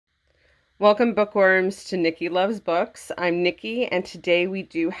Welcome, bookworms, to Nikki Loves Books. I'm Nikki, and today we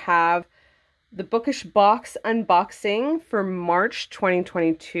do have the Bookish Box unboxing for March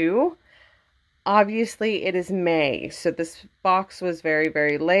 2022. Obviously, it is May, so this box was very,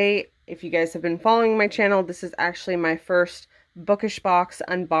 very late. If you guys have been following my channel, this is actually my first Bookish Box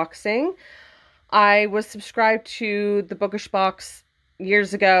unboxing. I was subscribed to the Bookish Box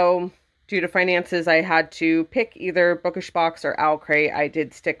years ago. Due to finances, I had to pick either Bookish Box or Owl Crate. I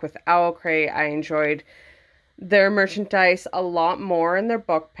did stick with Owl Crate. I enjoyed their merchandise a lot more and their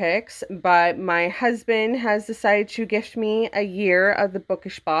book picks, but my husband has decided to gift me a year of the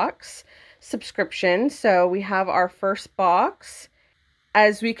Bookish Box subscription. So we have our first box.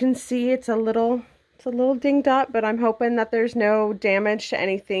 As we can see, it's a little dinged up, but I'm hoping that there's no damage to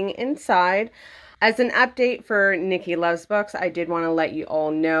anything inside. As an update for Nikki Loves Books, I did want to let you all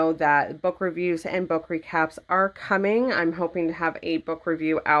know that book reviews and book recaps are coming. I'm hoping to have a book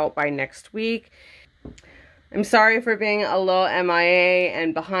review out by next week. I'm sorry for being a little MIA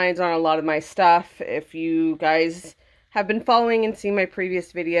and behind on a lot of my stuff. If you guys have been following and seen my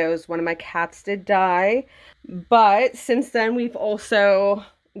previous videos, one of my cats did die. But since then, we've also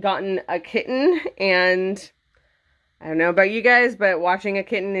gotten a kitten, and I don't know about you guys, but watching a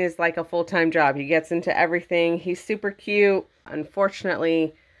kitten is like a full-time job. He gets into everything. He's super cute.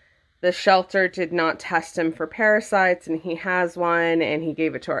 Unfortunately, the shelter did not test him for parasites, and he has one, and he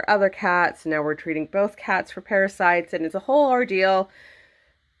gave it to our other cats. Now we're treating both cats for parasites, and it's a whole ordeal.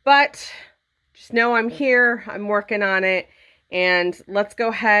 But just know I'm here. I'm working on it. And let's go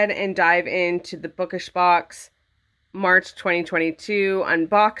ahead and dive into the Bookish Box March 2022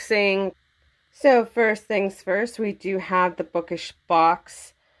 unboxing. So first things first, we do have the Bookish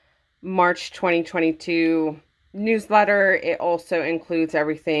Box March 2022 newsletter. It also includes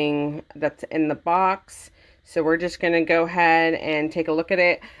everything that's in the box. So we're just going to go ahead and take a look at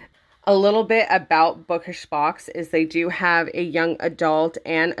it. A little bit about Bookish Box is they do have a young adult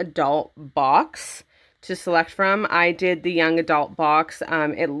and adult box to select from. I did the young adult box.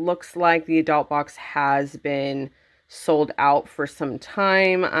 It looks like the adult box has been sold out for some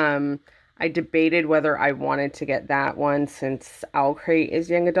time. I debated whether I wanted to get that one since Owl Crate is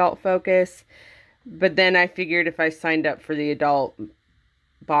young adult focus. But then I figured if I signed up for the adult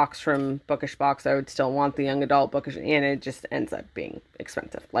box from Bookish Box, I would still want the young adult Bookish, and it just ends up being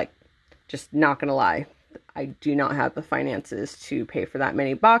expensive. Like, just not gonna lie, I do not have the finances to pay for that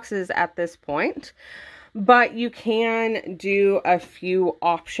many boxes at this point. But you can do a few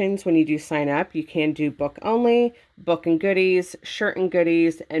options when you do sign up. You can do book only, book and goodies, shirt and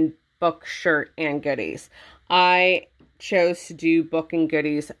goodies, and book, shirt, and goodies. I chose to do book and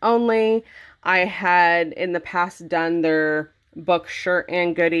goodies only. I had in the past done their book, shirt,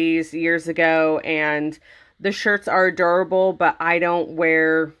 and goodies years ago, and the shirts are adorable, but I don't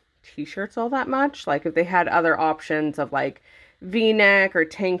wear t-shirts all that much. Like, if they had other options of like V-neck or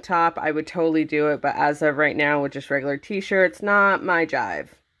tank top, I would totally do it, but as of right now with just regular t-shirts, not my jive.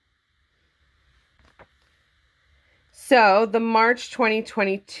 So, the March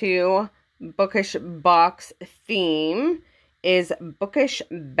 2022 Bookish Box theme is Bookish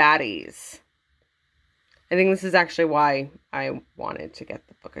Baddies. I think this is actually why I wanted to get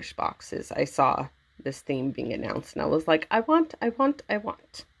the Bookish Boxes. I saw this theme being announced, and I was like, I want.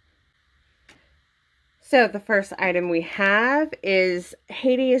 So, the first item we have is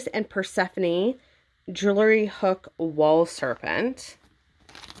Hades and Persephone Jewelry Hook Wall Serpent.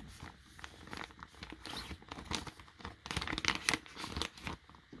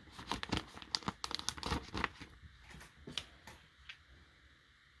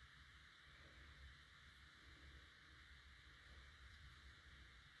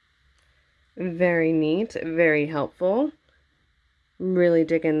 Very neat, very helpful. Really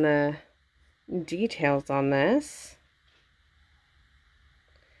digging the details on this.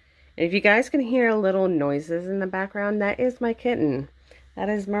 And if you guys can hear little noises in the background, that is my kitten. That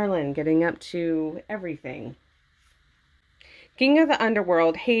is Merlin getting up to everything. King of the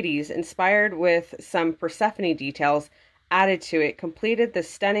Underworld, Hades, inspired with some Persephone details added to it, completed the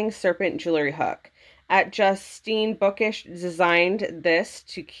stunning serpent jewelry hook. At Justine Bookish designed this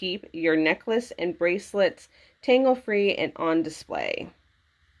to keep your necklace and bracelets tangle-free and on display.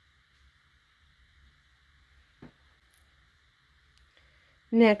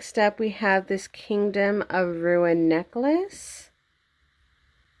 Next up, we have this Kingdom of Ruin necklace.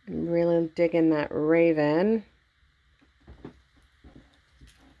 I'm really digging that raven.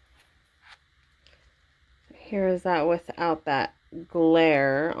 Here is that without that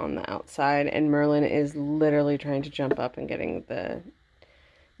glare on the outside, and Merlin is literally trying to jump up and getting the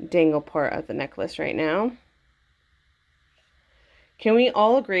dangle part of the necklace right now. Can we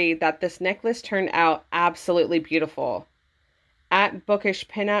all agree that this necklace turned out absolutely beautiful? At Bookish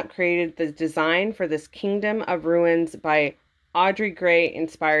Pinup created the design for this Kingdom of Ruins by Audrey Gray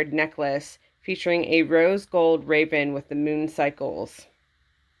inspired necklace featuring a rose gold raven with the moon cycles.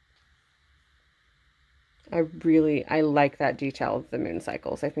 I like that detail of the moon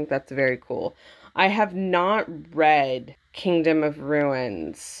cycles. I think that's very cool. I have not read Kingdom of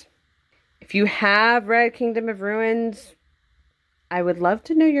Ruins. If you have read Kingdom of Ruins, I would love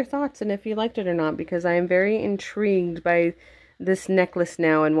to know your thoughts and if you liked it or not, because I am very intrigued by this necklace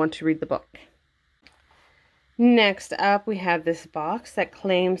now and want to read the book. Next up, we have this box that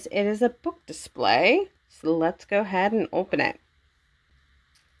claims it is a book display. So let's go ahead and open it.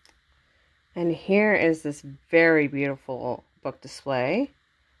 And here is this very beautiful book display.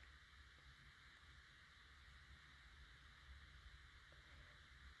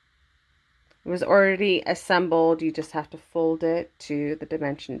 It was already assembled. You just have to fold it to the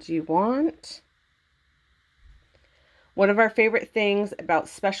dimensions you want. One of our favorite things about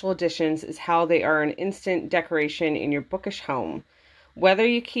special editions is how they are an instant decoration in your bookish home. Whether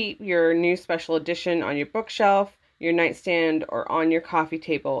you keep your new special edition on your bookshelf, your nightstand, or on your coffee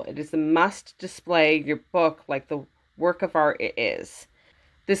table, it is a must display your book like the work of art it is.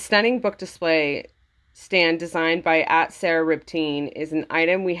 This stunning book display stand designed by @SarahRibteen is an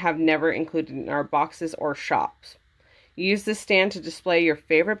item we have never included in our boxes or shops. Use this stand to display your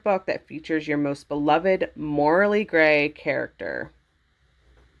favorite book that features your most beloved morally gray character.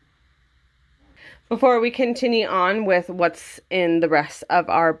 Before we continue on with what's in the rest of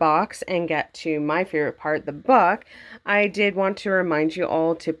our box and get to my favorite part, the book, I did want to remind you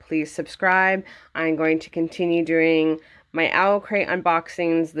all to please subscribe. I'm going to continue doing my Owl Crate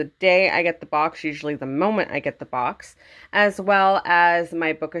unboxings the day I get the box, usually the moment I get the box, as well as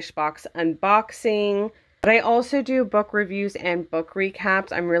my Bookish Box unboxing. But I also do book reviews and book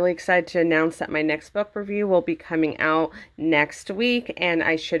recaps. I'm really excited to announce that my next book review will be coming out next week, and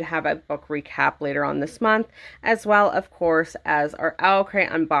I should have a book recap later on this month, as well, of course, as our Owl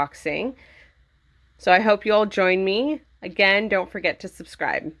Crate unboxing. So I hope you all join me. Again, don't forget to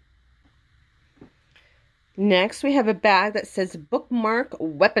subscribe. Next, we have a bag that says Bookmark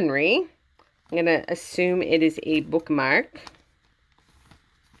Weaponry. I'm going to assume it is a bookmark.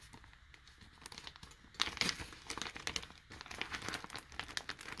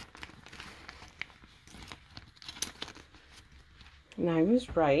 And I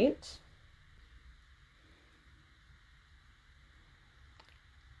was right.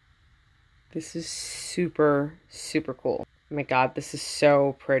 This is super, super cool. Oh my God, this is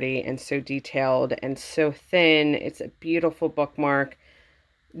so pretty and so detailed and so thin. It's a beautiful bookmark.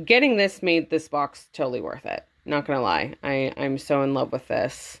 Getting this made this box totally worth it. Not gonna lie. I'm so in love with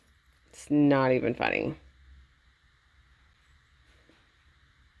this. It's not even funny.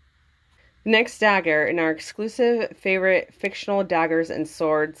 The next dagger in our exclusive favorite fictional daggers and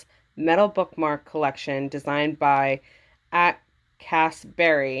swords metal bookmark collection designed by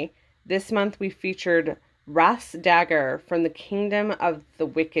 @CassBerry. This month we featured Wrath's Dagger from the Kingdom of the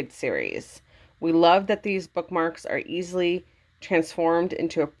Wicked series. We love that these bookmarks are easily transformed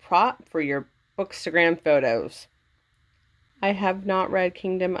into a prop for your Bookstagram photos. I have not read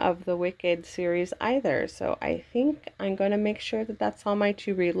Kingdom of the Wicked series either, so I think I'm going to make sure that that's on my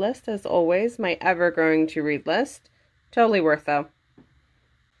to-read list, as always, my ever-growing to-read list. Totally worth though.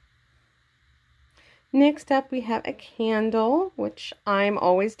 Next up, we have a candle, which I'm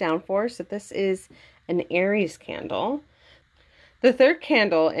always down for, so this is an Aries candle. The third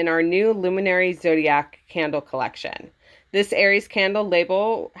candle in our new Luminary Zodiac candle collection. This Aries candle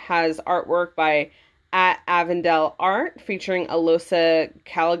label has artwork by @Avondale Art featuring Alosa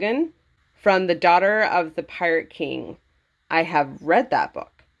Callaghan from The Daughter of the Pirate King. I have read that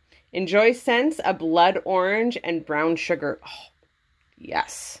book. Enjoy scents of blood orange and brown sugar. Oh,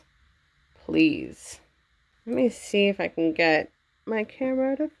 yes. Please. Let me see if I can get my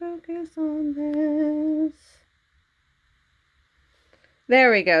camera to focus on this.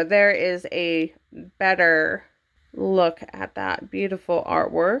 There we go. There is a better look at that beautiful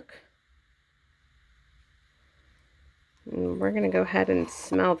artwork. And we're going to go ahead and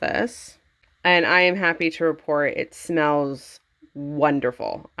smell this. And I am happy to report it smells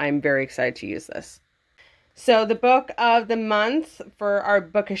wonderful. I'm very excited to use this. So the book of the month for our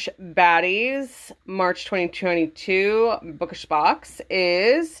Bookish Baddies, March 2022 Bookish Box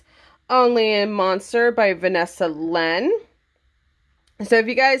is Only a Monster by Vanessa Len. So if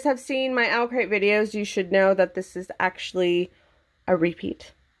you guys have seen my Owl Crate videos, you should know that this is actually a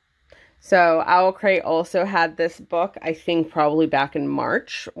repeat. So Owl Crate also had this book, I think probably back in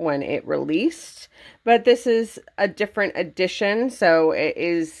March when it released. But this is a different edition, so it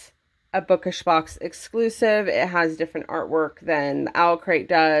is a Bookish Box exclusive. It has different artwork than the Owl Crate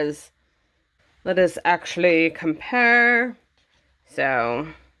does. Let us actually compare. So,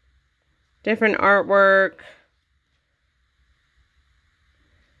 different artwork,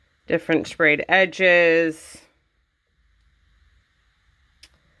 different sprayed edges.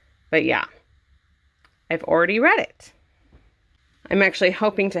 But yeah, I've already read it. I'm actually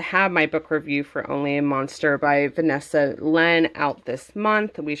hoping to have my book review for Only a Monster by Vanessa Len out this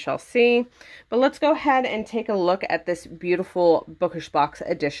month. We shall see. But let's go ahead and take a look at this beautiful Bookish Box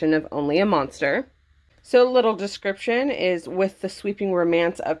edition of Only a Monster. So a little description is, with the sweeping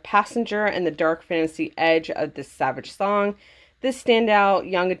romance of Passenger and the dark fantasy edge of This Savage Song, this standout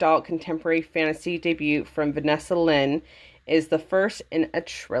young adult contemporary fantasy debut from Vanessa Len is the first in a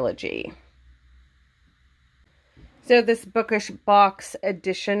trilogy. So this Bookish Box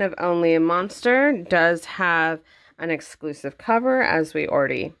edition of Only a Monster does have an exclusive cover, as we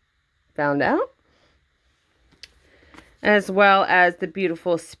already found out, as well as the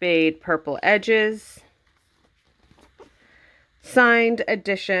beautiful spade purple edges, signed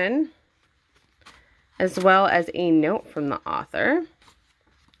edition, as well as a note from the author.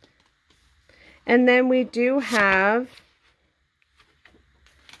 And then we do have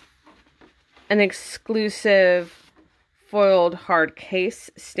an exclusive foiled hard case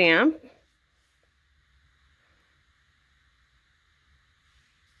stamp,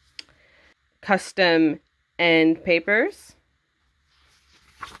 custom end papers,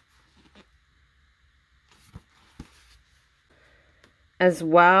 as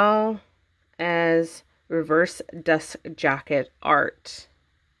well as reverse dust jacket art.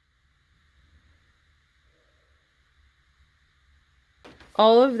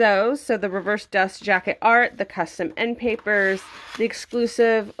 All of those, so the reverse dust jacket art, the custom end papers, the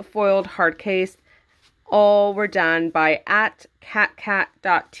exclusive foiled hard case, all were done by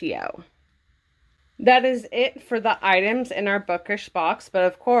 @catcat.to. That is it for the items in our Bookish Box, but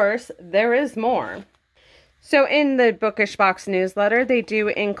of course, there is more. So in the Bookish Box newsletter, they do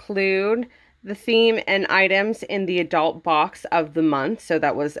include the theme and items in the adult box of the month. So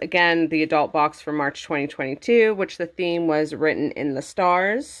that was, again, the adult box for March 2022, which the theme was Written in the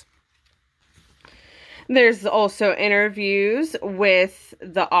Stars. There's also interviews with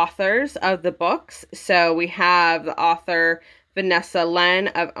the authors of the books. So we have the author Vanessa Len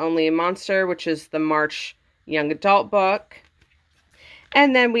of Only a Monster, which is the March young adult book.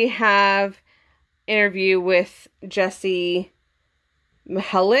 And then we have interview with Jessie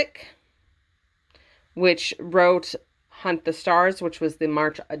Mihalik, which wrote Hunt the Stars, which was the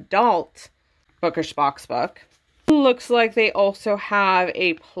March adult Bookish Box book. Looks like they also have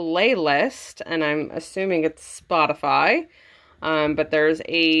a playlist, and I'm assuming it's Spotify, but there's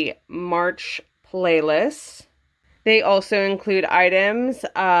a March playlist. They also include items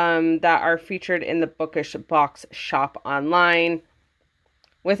that are featured in the Bookish Box shop online,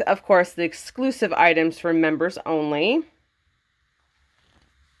 with, of course, the exclusive items for members only.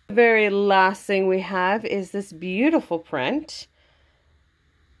 The very last thing we have is this beautiful print.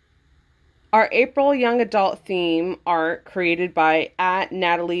 Our April young adult theme art created by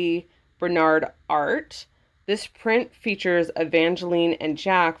 @Natalie Bernard Art. This print features Evangeline and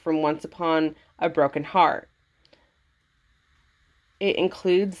Jack from Once Upon a Broken Heart. It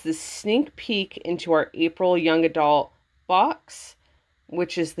includes the sneak peek into our April young adult box,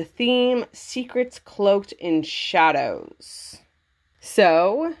 which is the theme Secrets Cloaked in Shadows.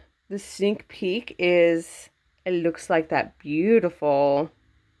 So, the sneak peek is, it looks like that beautiful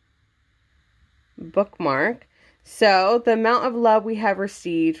bookmark. So, the amount of love we have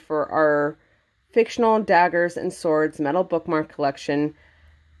received for our fictional daggers and swords metal bookmark collection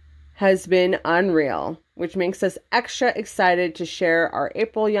has been unreal, which makes us extra excited to share our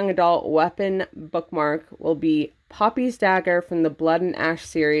April young adult weapon bookmark will be Poppy's Dagger from the Blood and Ash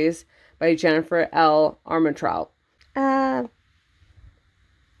series by Jennifer L. Armentrout.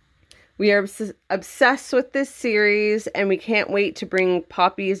 We are obsessed with this series, and we can't wait to bring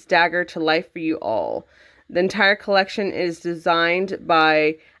Poppy's Dagger to life for you all. The entire collection is designed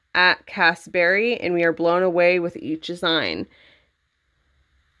by @CassBerry, and we are blown away with each design.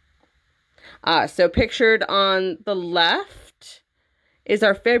 So pictured on the left is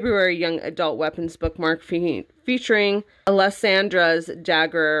our February young adult weapons bookmark featuring Alessandra's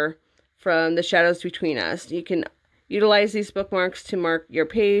dagger from The Shadows Between Us. You can utilize these bookmarks to mark your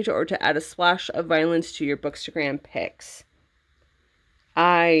page or to add a splash of violence to your Bookstagram pics.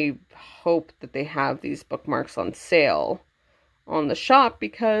 I hope that they have these bookmarks on sale on the shop,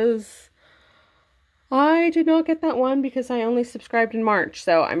 because I did not get that one because I only subscribed in March,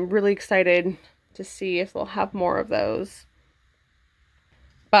 so I'm really excited to see if they'll have more of those.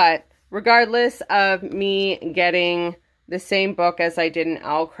 But regardless of me getting the same book as I did in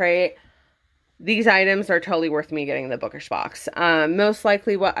Owl Crate, these items are totally worth me getting the Bookish box. Most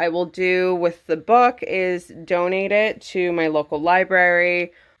likely what I will do with the book is donate it to my local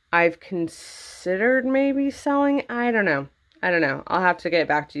library. I've considered maybe selling. I don't know. I'll have to get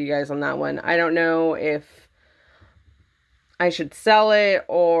back to you guys on that one. I don't know if I should sell it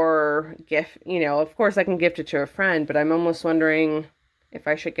or gift, of course I can gift it to a friend, but I'm almost wondering if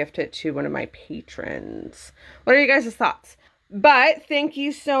I should gift it to one of my patrons. What are you guys' thoughts? But thank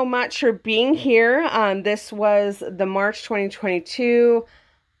you so much for being here. This was the March 2022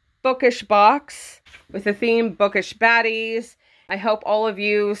 Bookish Box with the theme Bookish Baddies. I hope all of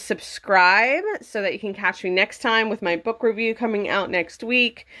you subscribe so that you can catch me next time with my book review coming out next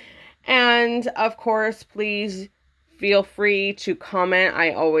week. And of course, please feel free to comment.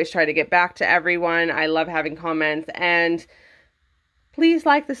 I always try to get back to everyone. I love having comments. And please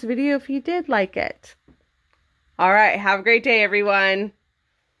like this video if you did like it. All right, have a great day, everyone.